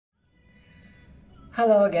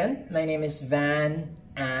Hello again, my name is Van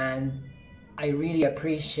and I really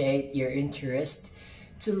appreciate your interest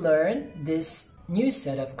to learn this new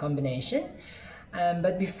set of combination.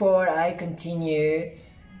 But before I continue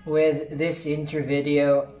with this intro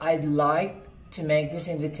video, I'd like to make this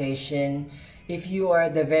invitation. If you are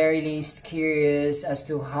at the very least curious as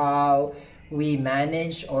to how we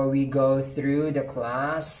manage or we go through the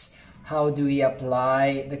class, how do we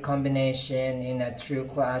apply the combination in a true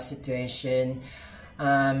class situation,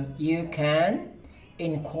 you can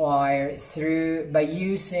inquire through by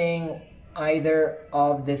using either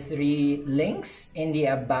of the three links in the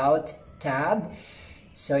About tab.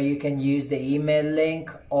 So you can use the email link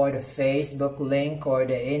or the Facebook link or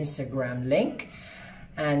the Instagram link.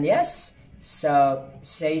 And yes, so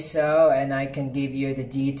say so and I can give you the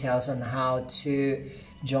details on how to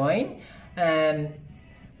join.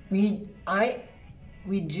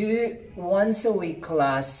 We do once a week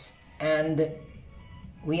class, and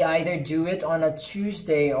we either do it on a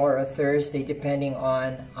Tuesday or a Thursday depending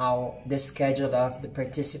on the schedule of the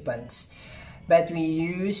participants. But we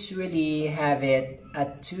usually have it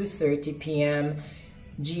at 2:30 p.m.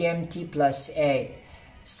 GMT +8.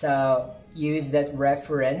 So use that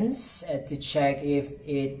reference to check if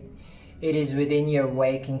it is within your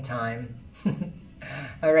waking time.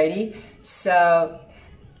 Alrighty, so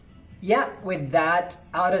yeah, with that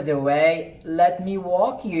out of the way, let me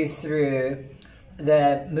walk you through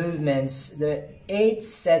the movements, the 8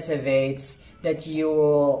 sets of 8s that you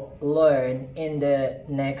will learn in the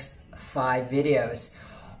next 5 videos.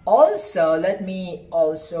 Also, let me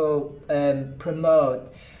also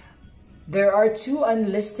promote, there are 2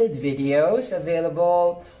 unlisted videos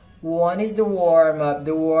available. One is the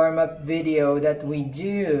warm-up video that we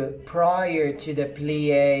do prior to the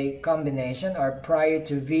plie combination or prior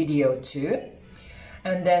to video 2.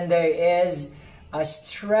 And then there is a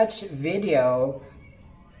stretch video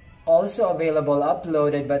also available,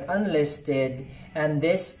 uploaded but unlisted, and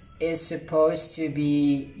this is supposed to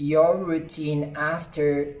be your routine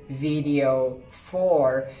after video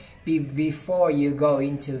 4 before you go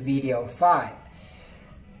into video 5.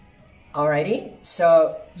 Alrighty,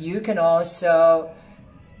 so you can also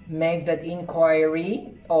make that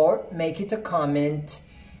inquiry or make it a comment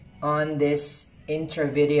on this intro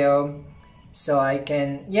video. So I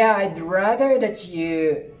can, yeah, I'd rather that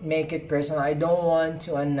you make it personal. I don't want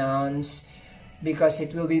to announce because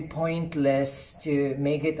it will be pointless to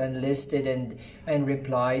make it unlisted and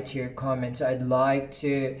reply to your comments. So I'd like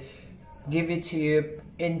to give it to you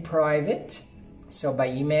in private. So by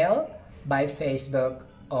email, by Facebook,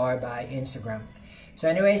 or by Instagram. So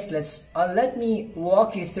anyways, let me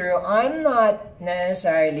walk you through. I'm not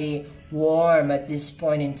necessarily warm at this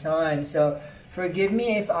point in time, so forgive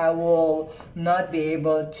me if I will not be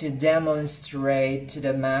able to demonstrate to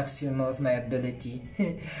the maximum of my ability.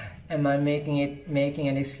 Am I making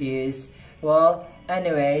an excuse? Well,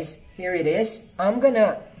 anyways, here it is. I'm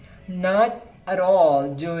gonna not at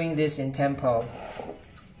all doing this in tempo.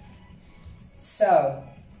 So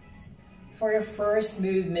for your first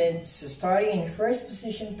movement, so starting in first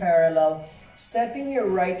position parallel, stepping your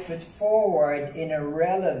right foot forward in a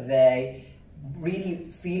releve, really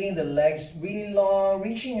feeling the legs really long,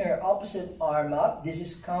 reaching your opposite arm up. This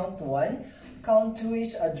is count 1. Count 2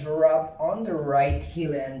 is a drop on the right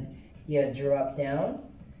heel and drop down.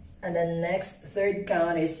 And then next, third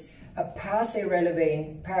count is a passe releve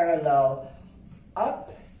in parallel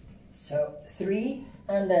up. So 3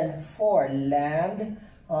 and then 4, land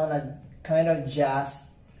on a kind of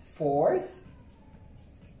jazz 4th,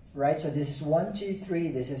 right? So this is 1, 2,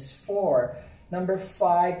 3, this is 4. Number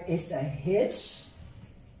 5 is a hitch.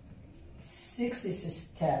 6 is a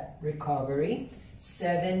step recovery.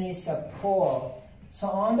 7 is a pull. So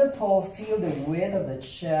on the pull, feel the width of the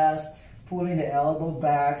chest, pulling the elbow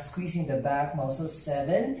back, squeezing the back muscle.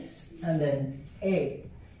 7 and then 8.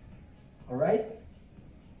 All right.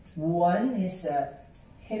 1 is a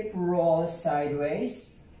hip roll sideways.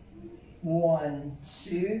 1,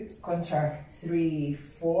 2, contract 3,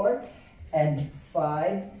 4, and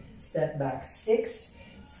 5. Step back 6,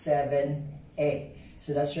 7, 8.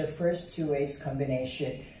 So that's your first 2 8s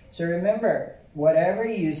combination. So remember, whatever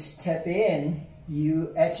you step in,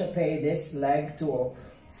 you échappé this leg to a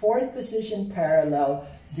 4th position parallel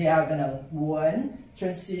diagonal 1,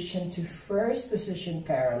 transition to first position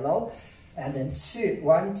parallel, and then 2,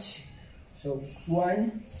 1, 2. So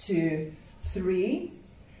 1, 2, 3.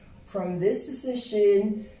 From this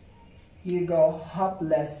position, you go hop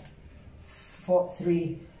left 4,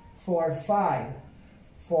 3, 4, 5,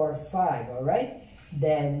 4, 5, all right?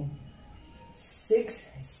 Then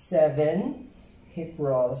 6, 7, hip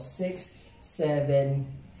roll, 6, 7,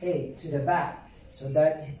 8 to the back. So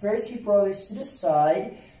that first hip roll is to the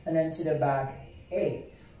side and then to the back, 8.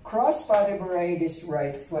 Cross vertebrae this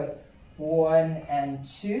right foot, 1 and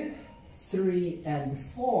 2, 3 and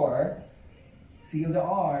 4. Feel the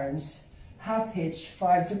arms. Half hitch,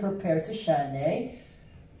 5 to prepare to chalet.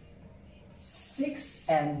 6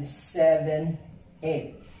 and 7,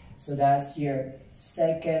 8. So that's your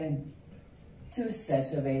second 2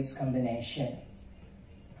 sets of 8s combination.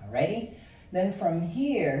 Alrighty? Then from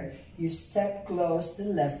here, you step close the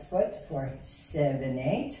left foot for 7,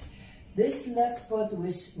 8. This left foot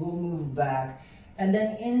will move back. And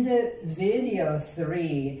then in the video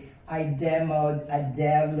 3, I demoed a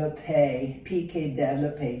développé, PK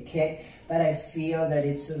développé kick, but I feel that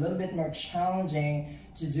it's a little bit more challenging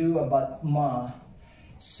to do a battement.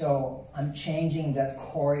 So I'm changing that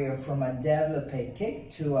choreo from a développé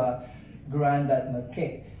kick to a grand battement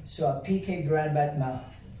kick. So a PK grand battement,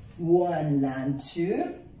 1, land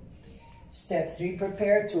 2. Step 3,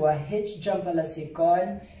 prepare to a hitch jump à la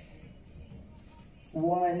seconde.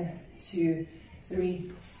 1, 2,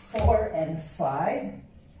 3, 4, and 5.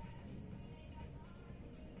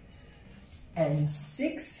 And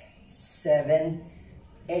 6, 7,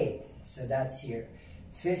 8. So that's your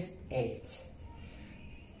fifth 8.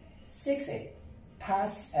 6, 8.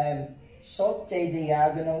 Pass and saute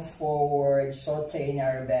diagonal forward, saute in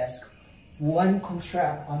arabesque. 1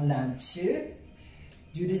 contract on land 2.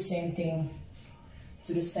 Do the same thing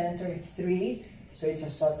to the center, 3. So it's a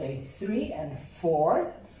saute 3 and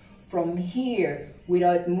 4. From here,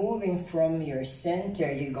 without moving from your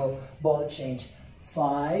center, you go ball change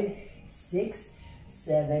 5, 6,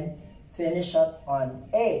 7, finish up on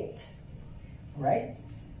 8, right?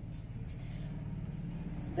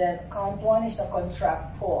 Then count 1 is a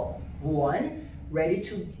contract pull. 1, ready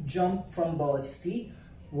to jump from both feet.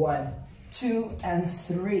 1, 2, and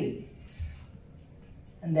 3.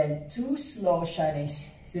 And then 2 slow shinies.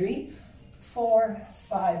 3, 4,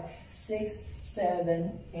 5, 6,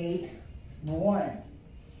 7, 8, 1.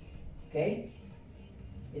 Okay?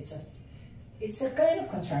 It's a kind of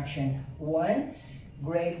contraction. 1,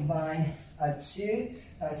 grapevine, a 2,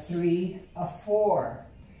 a 3, a 4.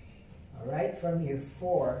 Alright, from your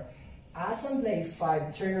 4. Assemblée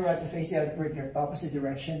 5, turn around to face the opposite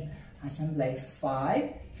direction. Assemblée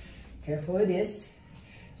 5. Careful with this.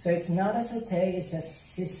 So it's not a sauté, it's a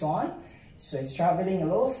sisson. So it's traveling a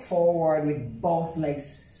little forward with both legs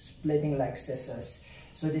splitting like scissors.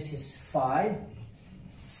 So this is 5,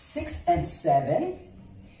 6, and 7.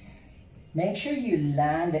 Make sure you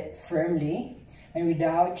land it firmly and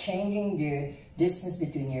without changing the distance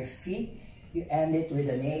between your feet, you end it with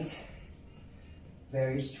an 8.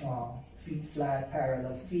 Very strong. Feet flat,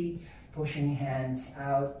 parallel feet, pushing hands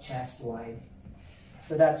out, chest wide.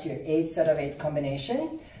 So that's your 8 set of 8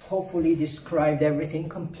 combination. Hopefully described everything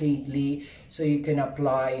completely so you can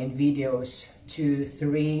apply in videos 2,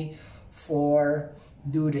 3, 4,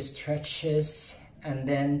 do the stretches, and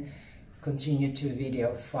then continue to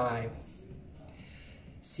video 5.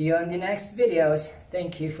 See you on the next videos.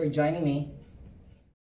 Thank you for joining me.